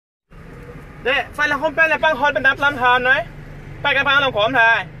Để phải là không phải là băng hòn bên đáp làm hòn đấy. Phải cái băng làm khóm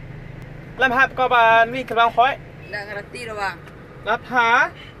thầy. Làm hạt có bà vi cái băng khói. Nggak ngerti loh bang. Lap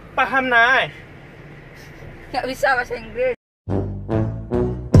hả? Paham này. Nggak bisa bahasa Inggris.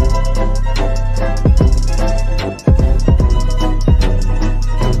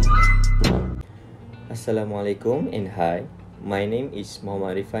 Assalamualaikum and hi. My name is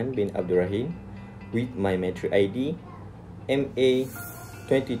Muhammad Arifan bin Abdurrahim with my Metro ID MA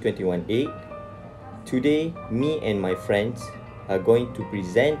 2021A. Today, me and my friends are going to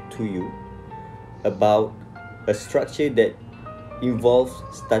present to you about a structure that involves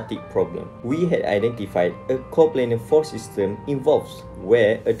static problem. We had identified a coplanar force system involves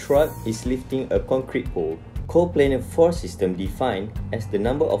where a truck is lifting a concrete pole. Coplanar force system defined as the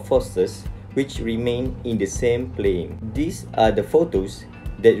number of forces which remain in the same plane. These are the photos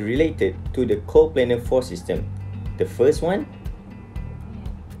that related to the coplanar force system. The first one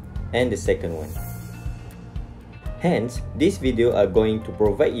and the second one. Hence, this video are going to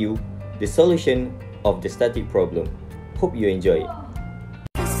provide you the solution of the static problem. Hope you enjoy it.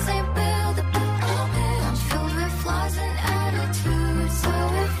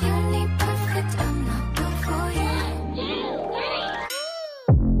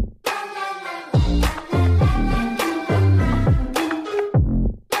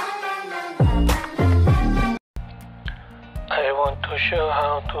 I want to show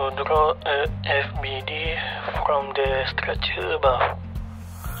how to draw a FBD from the structure above.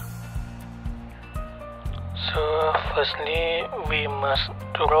 So firstly, we must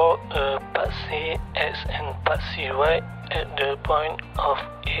draw a part C X and part C Y at the point of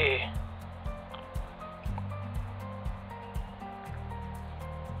A.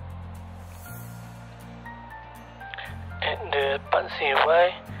 At the part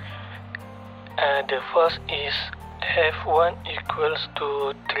CY, the force is F1 equals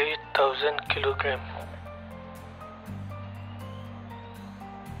to 3000 kg.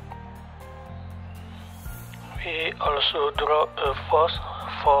 We also draw a force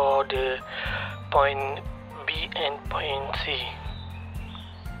for the point B and point C.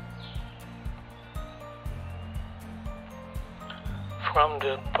 From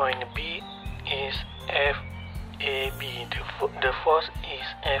the point B is FAB. The force is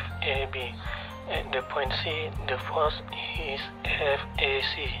FAB. At the point C, the force is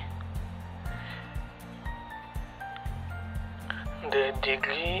FAC. The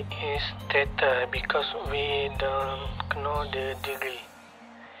degree is theta because we don't know the degree.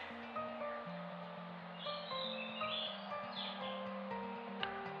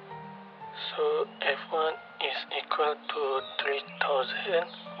 So F1 is equal to 3000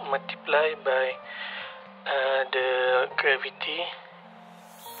 multiplied by the gravity,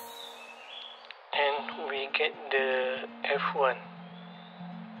 and we get the F1.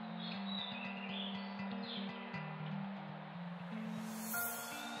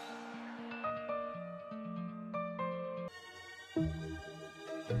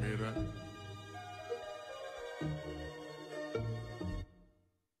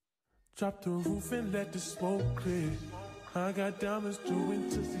 Drop the roof and let the smoke clear. I got diamonds doing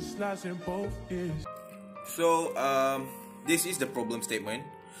tootsie slides in both ears. So this is the problem statement,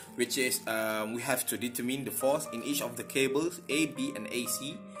 which is we have to determine the force in each of the cables A, B and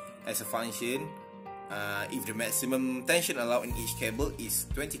AC as a function. If the maximum tension allowed in each cable is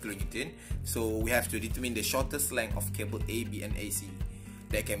 20 kN, so we have to determine the shortest length of cable A, B and AC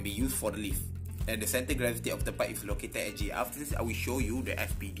that can be used for the lift. And the center gravity of the pipe is located at J. After this, I will show you the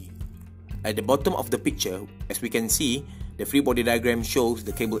FBD. At the bottom of the picture, as we can see, the free body diagram shows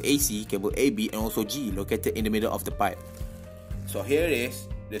the cable AC, cable AB and also G located in the middle of the pipe. So here is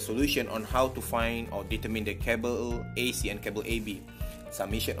the solution on how to find or determine the cable AC and cable AB.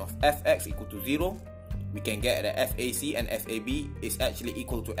 Summation of Fx equal to 0. We can get the FAC and FAB is actually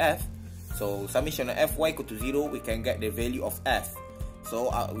equal to F. So summation of Fy equal to 0, we can get the value of F.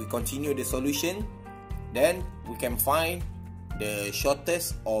 So we continue the solution. Then we can find the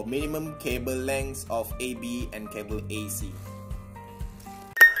shortest or minimum cable lengths of AB and cable AC.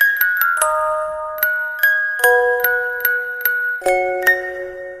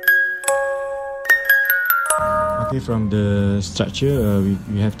 Okay, from the structure,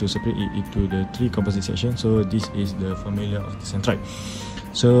 we have to separate it into the three composite sections. So this is the formula of the centroid.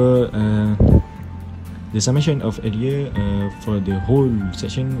 So the summation of area for the whole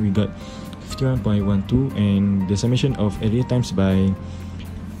section, we got 51.12, and the summation of area times by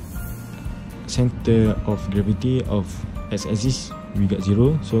center of gravity of x-axis, we got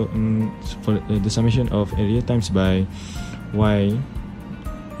 0. So for the summation of area times by y,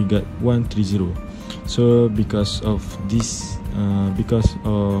 we got 130. So because of this, because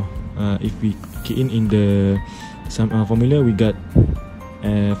of if we key in the formula, we got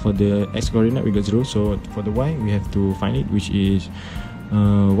for the x coordinate we got 0. So for the y we have to find it, which is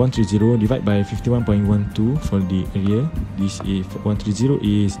 130 divided by 51.12 for the area. This is 130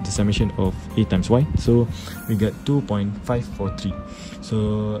 is the summation of a times y, so we got 2.543.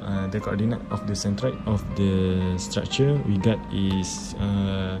 So the coordinate of the centroid of the structure we got is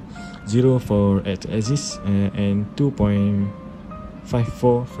 0 for x axis and 2.54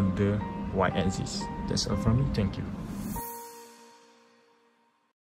 for the y axis. That's all from me. Thank you.